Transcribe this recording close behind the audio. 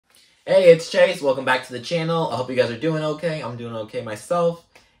Hey, it's Chase. Welcome back to the channel. I hope you guys are doing okay. I'm doing okay myself.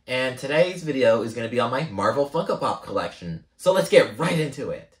 And today's video is going to be on my Marvel Funko Pop collection. So let's get right into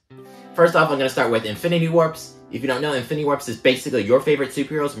it. First off, I'm going to start with Infinity Warps. If you don't know, Infinity Warps is basically your favorite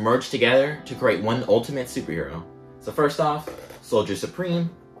superheroes merged together to create one ultimate superhero. So first off, Soldier Supreme,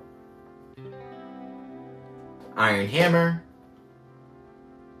 Iron Hammer,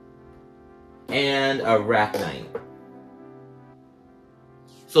 and Arachnite.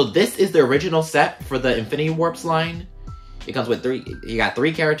 So this is the original set for the Infinity Warps line. It comes with you got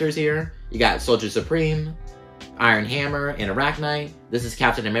three characters here. You got Soldier Supreme, Iron Hammer, and Arachnite. This is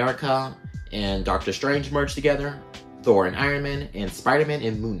Captain America and Doctor Strange merged together, Thor and Iron Man, and Spider-Man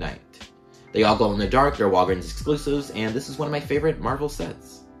and Moon Knight. They all glow in the dark, they're Walgreens exclusives, and this is one of my favorite Marvel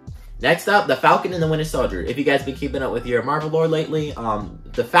sets. Next up, the Falcon and the Winter Soldier. If you guys been keeping up with your Marvel lore lately,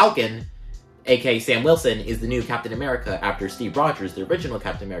 the Falcon, aka Sam Wilson, is the new Captain America after Steve Rogers, the original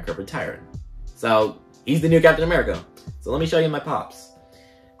Captain America, retired. So, he's the new Captain America. So let me show you my pops.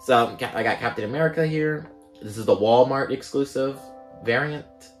 So, I got Captain America here. This is the Walmart exclusive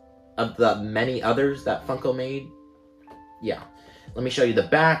variant of the many others that Funko made. Yeah. Let me show you the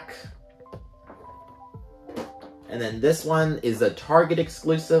back. And then this one is a Target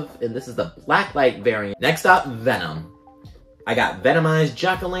exclusive, and this is the Blacklight variant. Next up, Venom. I got Venomized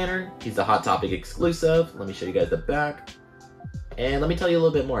Jack-O-Lantern. He's a Hot Topic exclusive. Let me show you guys the back. And let me tell you a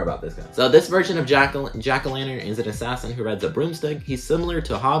little bit more about this guy. So this version of Jack-O-Lantern is an assassin who rides a broomstick. He's similar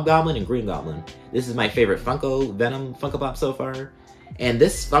to Hobgoblin and Green Goblin. This is my favorite Venom Funko Pop so far. And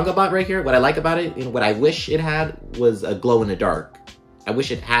this Funko Pop right here, what I like about it, and what I wish it had, was a glow-in-the-dark. I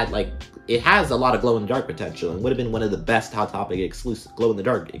wish it had, it has a lot of glow-in-the-dark potential and would have been one of the best Hot Topic exclusive,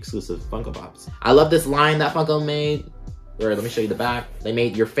 glow-in-the-dark exclusive Funko Pops. I love this line that Funko made. Or let me show you the back. They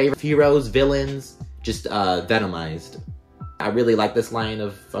made your favorite heroes, villains, just Venomized. I really like this line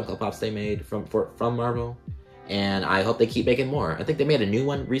of Funko Pops they made from Marvel, and I hope they keep making more. I think they made a new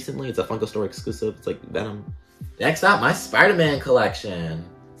one recently. It's a Funko Store exclusive. It's like Venom. Next up, my Spider-Man collection.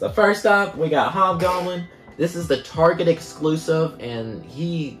 So first up, we got Hobgoblin. This is the Target exclusive, and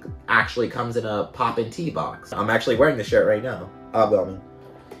he actually comes in a Pop-and-Tea box. I'm actually wearing the shirt right now. Hobgoblin.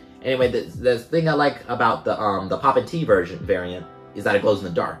 Anyway, the thing I like about the Pop-and-Tea variant is that it glows in the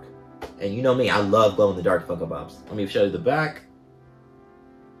dark. And you know me, I love glow-in-the-dark Funko Pops. Let me show you the back.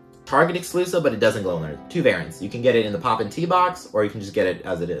 Target exclusive, but it doesn't glow in there. Two variants. You can get it in the Pop-and-Tea box, or you can just get it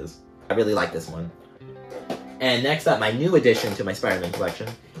as it is. I really like this one. And next up, my new addition to my Spider-Man collection.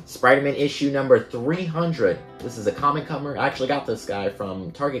 Spider-Man issue number 300. This is a comic cover. I actually got this guy from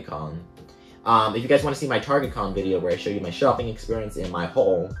Target Con. If you guys want to see my Target Con video where I show you my shopping experience and my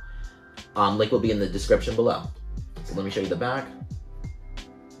haul, link will be in the description below. So let me show you the back.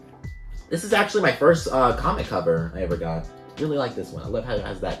 This is actually my first comic cover I ever got. Really like this one. I love how it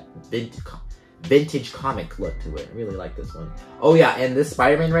has that vintage comic look to it. I really like this one. Oh yeah, and this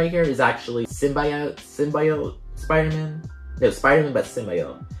Spider-Man right here is actually Symbiote Spider-Man. No, Spider-Man but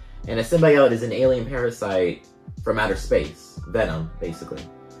Symbiote. And a symbiote is an alien parasite from outer space. Venom, basically.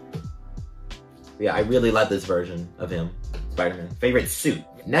 Yeah, I really love this version of him. Spider-Man. Favorite suit.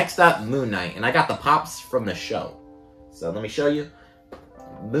 Next up, Moon Knight. And I got the pops from the show. So let me show you.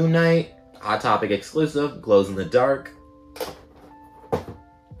 Moon Knight, Hot Topic exclusive, glows in the dark.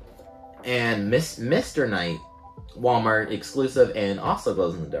 And Mr. Knight, Walmart exclusive, and also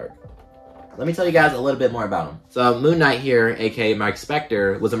glows in the dark. Let me tell you guys a little bit more about him. So Moon Knight here, aka Mark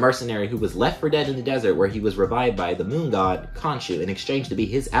Spector, was a mercenary who was left for dead in the desert where he was revived by the moon god Khonshu in exchange to be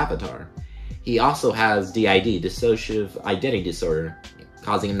his avatar. He also has DID, dissociative identity disorder,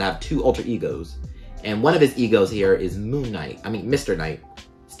 causing him to have two alter egos. And one of his egos here is Mr. Knight,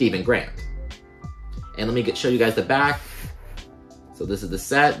 Stephen Grant. And let me show you guys the back. So this is the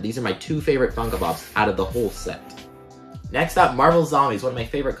set. These are my two favorite Funko Pops out of the whole set. Next up, Marvel Zombies, one of my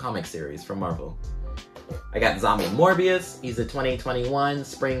favorite comic series from Marvel. I got Zombie Morbius. He's a 2021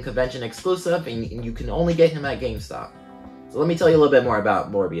 Spring Convention exclusive, and you can only get him at GameStop. So let me tell you a little bit more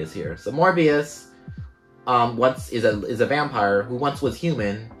about Morbius here. So Morbius is a vampire who once was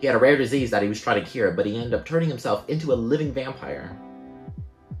human. He had a rare disease that he was trying to cure, but he ended up turning himself into a living vampire.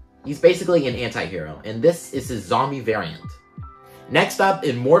 He's basically an anti-hero, and this is his zombie variant. Next up,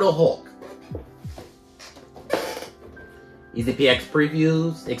 Immortal Hulk. He's a PX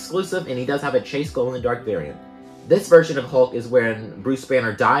Previews exclusive, and he does have a Chase glow-in-the-dark variant. This version of Hulk is when Bruce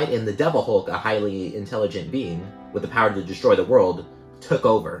Banner died and the Devil Hulk, a highly intelligent being with the power to destroy the world, took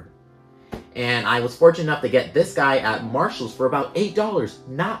over. And I was fortunate enough to get this guy at Marshall's for about $8.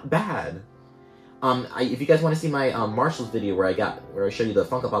 Not bad. If you guys want to see my Marshall's video where I show you the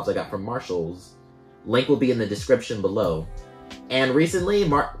Funko Pops I got from Marshall's, link will be in the description below. And recently,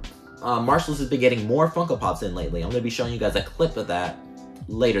 Marshalls has been getting more Funko Pops in lately. I'm going to be showing you guys a clip of that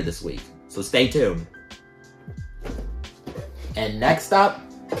later this week. So stay tuned. And next up,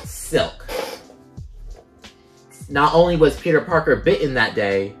 Silk. Not only was Peter Parker bitten that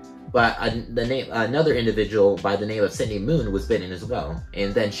day, but another individual by the name of Sydney Moon was bitten as well.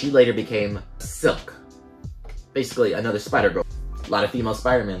 And then she later became Silk. Basically, another Spider-Girl. A lot of female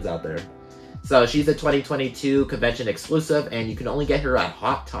Spider-Mans out there. So she's a 2022 convention exclusive, and you can only get her at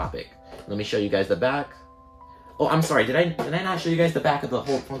Hot Topic. Let me show you guys the back. Oh, I'm sorry. Did I not show you guys the back of the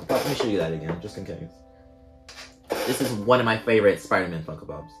whole Funko Pop? Let me show you that again, just in case. This is one of my favorite Spider-Man Funko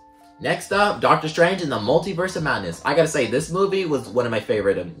Pops. Next up, Doctor Strange in the Multiverse of Madness. I gotta say, this movie was one of my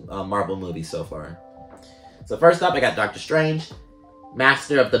favorite Marvel movies so far. So first up, I got Doctor Strange,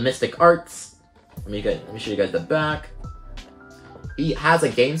 Master of the Mystic Arts. Let me show you guys the back. He has a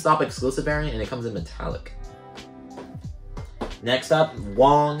GameStop exclusive variant, and it comes in metallic. Next up,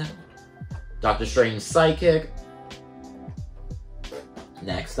 Wong, Doctor Strange's sidekick.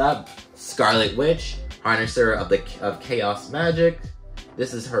 Next up, Scarlet Witch, harnesser of chaos magic.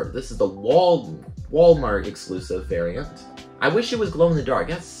 This is the Walmart exclusive variant. I wish it was glow in the dark.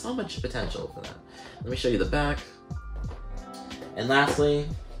 It has so much potential for that. Let me show you the back. And lastly,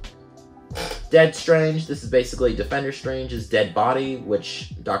 Dead Strange. This is basically Defender Strange's dead body,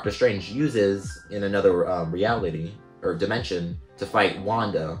 which Doctor Strange uses in another reality or dimension to fight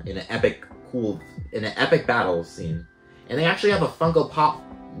Wanda in an epic battle scene. And they actually have a Funko Pop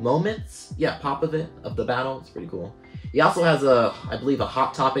moments, pop of the battle. It's pretty cool. He also has I believe a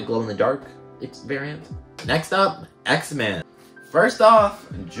Hot Topic glow in the dark variant. Next up, X-Men. First off,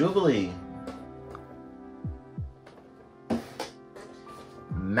 Jubilee,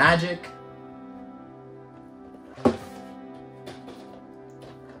 Magic,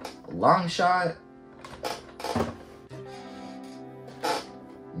 Longshot,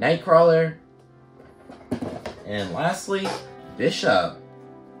 Nightcrawler, and lastly, Bishop.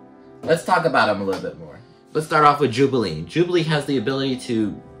 Let's talk about him a little bit more. Let's start off with Jubilee. Jubilee has the ability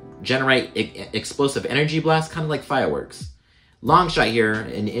to generate explosive energy blasts, kind of like fireworks. Longshot here,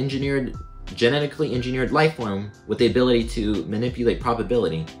 an genetically engineered life form with the ability to manipulate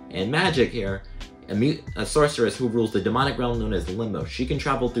probability. And Magic here, a sorceress who rules the demonic realm known as Limbo. She can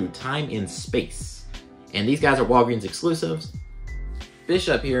travel through time and space. And these guys are Walgreens exclusives.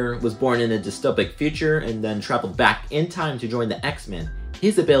 Bishop here was born in a dystopic future and then traveled back in time to join the X-Men.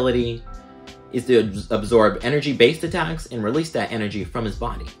 His ability is to absorb energy-based attacks and release that energy from his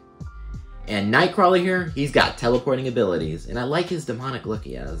body. And Nightcrawler here, he's got teleporting abilities, and I like his demonic look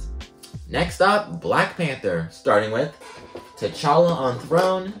he has. Next up, Black Panther, starting with T'Challa on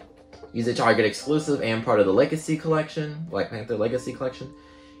Throne. He's a Target exclusive and part of the Legacy Collection, Black Panther Legacy Collection.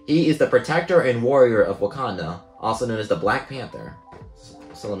 He is the protector and warrior of Wakanda, also known as the Black Panther.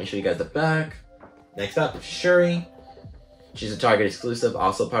 So let me show you guys the back. Next up, Shuri. She's a Target exclusive,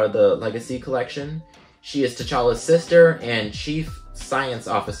 also part of the Legacy Collection. She is T'Challa's sister and chief science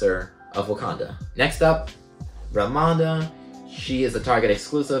officer of Wakanda. Next up, Ramonda. She is a Target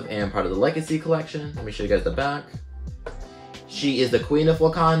exclusive and part of the Legacy Collection. Let me show you guys the back. She is the Queen of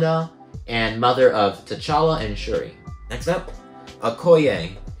Wakanda and mother of T'Challa and Shuri. Next up,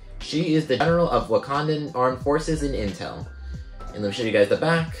 Okoye. She is the general of Wakandan Armed Forces and Intel. And let me show you guys the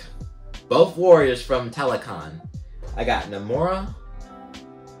back. Both warriors from Telecon. I got Namora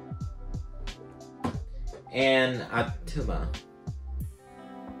and Atuma.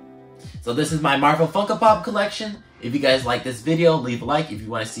 So this is my Marvel Funko Pop collection. If you guys like this video, leave a like. If you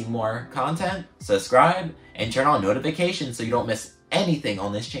want to see more content, subscribe and turn on notifications so you don't miss anything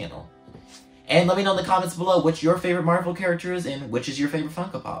on this channel. And let me know in the comments below which your favorite Marvel character is and which is your favorite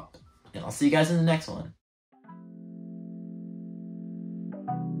Funko Pop. And I'll see you guys in the next one.